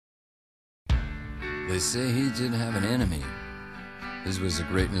They say he didn't have an enemy. His was a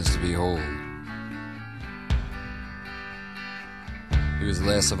greatness to behold. He was the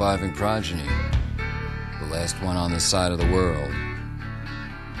last surviving progeny, the last one on this side of the world.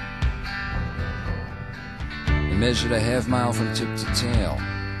 He measured a half-mile from tip to tail,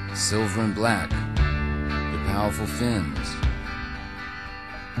 silver and black, with powerful fins.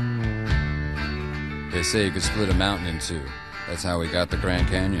 They say he could split a mountain in two. That's how he got the Grand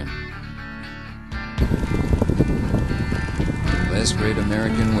Canyon. Last great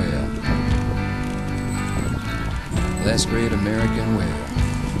American whale. Last great American whale.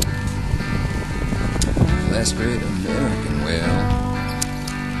 Last great American whale.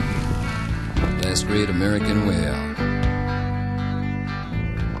 Last great American whale.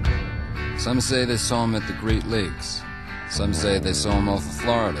 Some say they saw him at the Great Lakes. Some say they saw him off of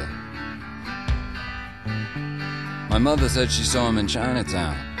Florida. My mother said she saw him in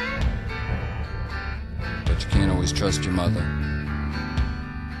Chinatown. But you can't always trust your mother.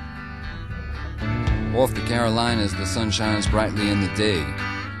 Off the Carolinas, the sun shines brightly in the day.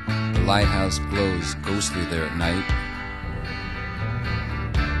 The lighthouse glows ghostly there at night.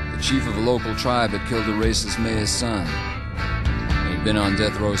 The chief of a local tribe had killed a racist mayor's son. He'd been on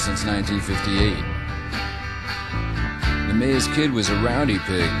death row since 1958. The mayor's kid was a rowdy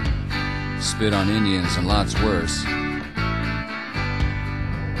pig, spit on Indians and lots worse.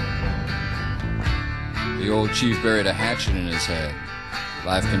 The old chief buried a hatchet in his head.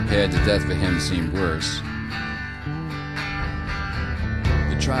 Life compared to death for him seemed worse.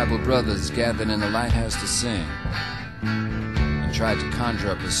 The tribal brothers gathered in the lighthouse to sing and tried to conjure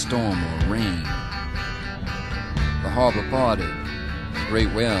up a storm or rain. The harbor parted, the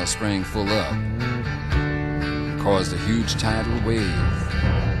great whale sprang full up and caused a huge tidal wave.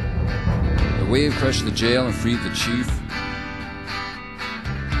 The wave crushed the jail and freed the chief.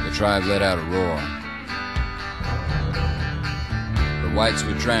 The tribe let out a roar. The whites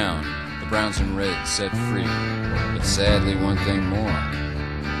were drowned, the browns and reds set free, but sadly one thing more.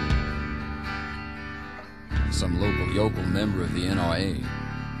 Some local yokel member of the NRA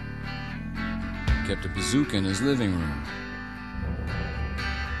kept a bazooka in his living room,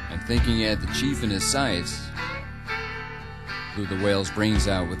 and thinking he had the chief in his sights, blew the whale's brains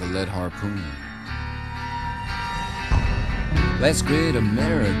out with a lead harpoon. Last great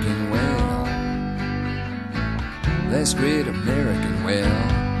American whale. Last great American whale.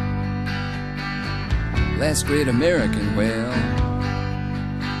 Last great American whale.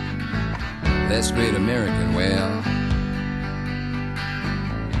 Last great American whale.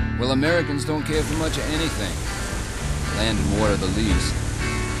 Well, Americans don't care for much of anything. Land and water the least.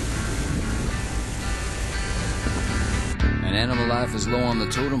 And animal life is low on the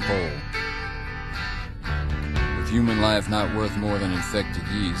totem pole, with human life not worth more than infected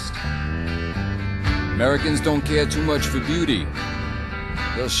yeast. Americans don't care too much for beauty.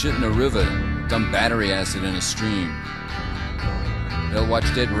 They'll shit in a river, dump battery acid in a stream. They'll watch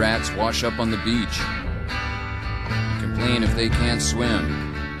dead rats wash up on the beach and complain if they can't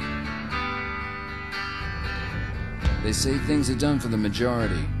swim. They say things are done for the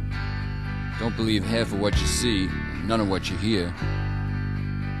majority. Don't believe half of what you see, none of what you hear.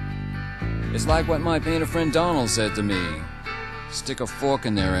 It's like what my painter friend Donald said to me. Stick a fork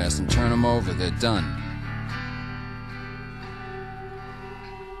in their ass and turn them over, they're done.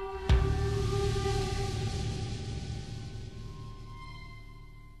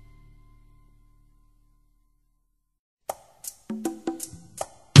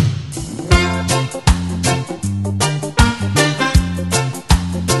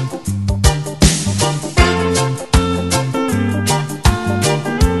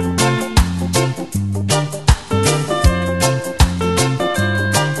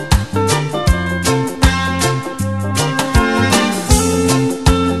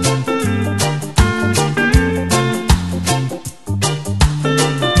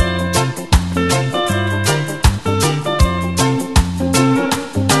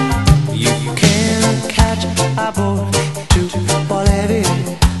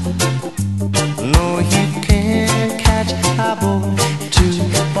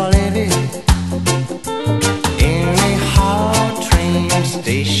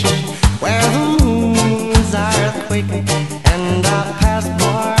 And our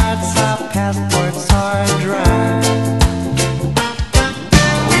passports are dry.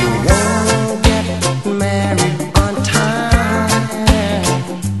 We won't get married on time.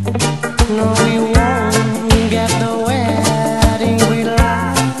 No, we won't get the wedding we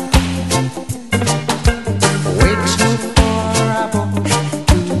like. Way too far above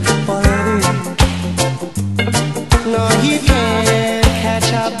to believe it. No, you can't catch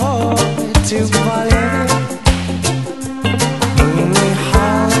a boat to believe it.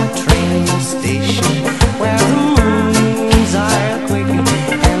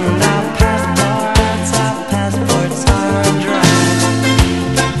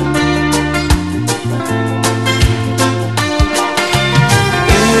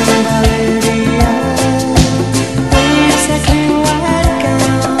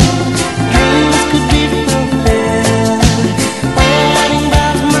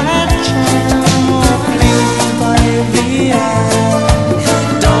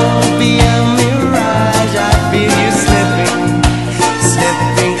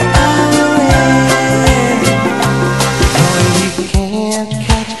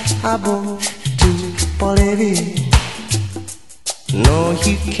 abo to Bolivia. No,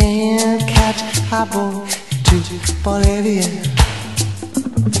 you can't catch abo to Bolivia.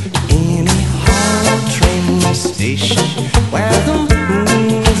 Any hollow train station where the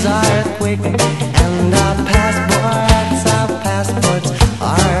moons are quaking and our passports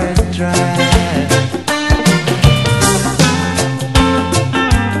are dry.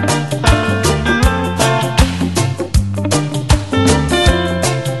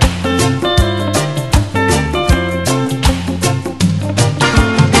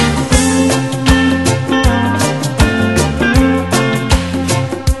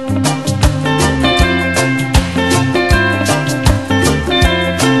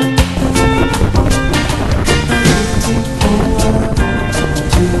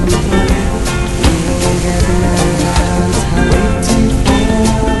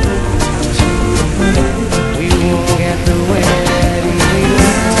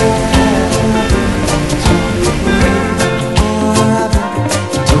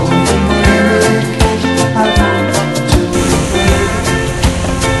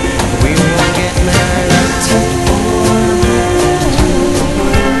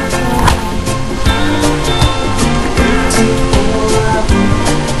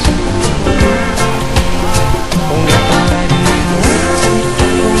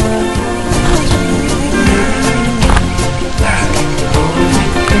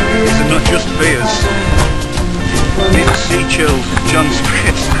 John's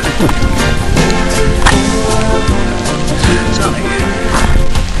Chris. Sonny.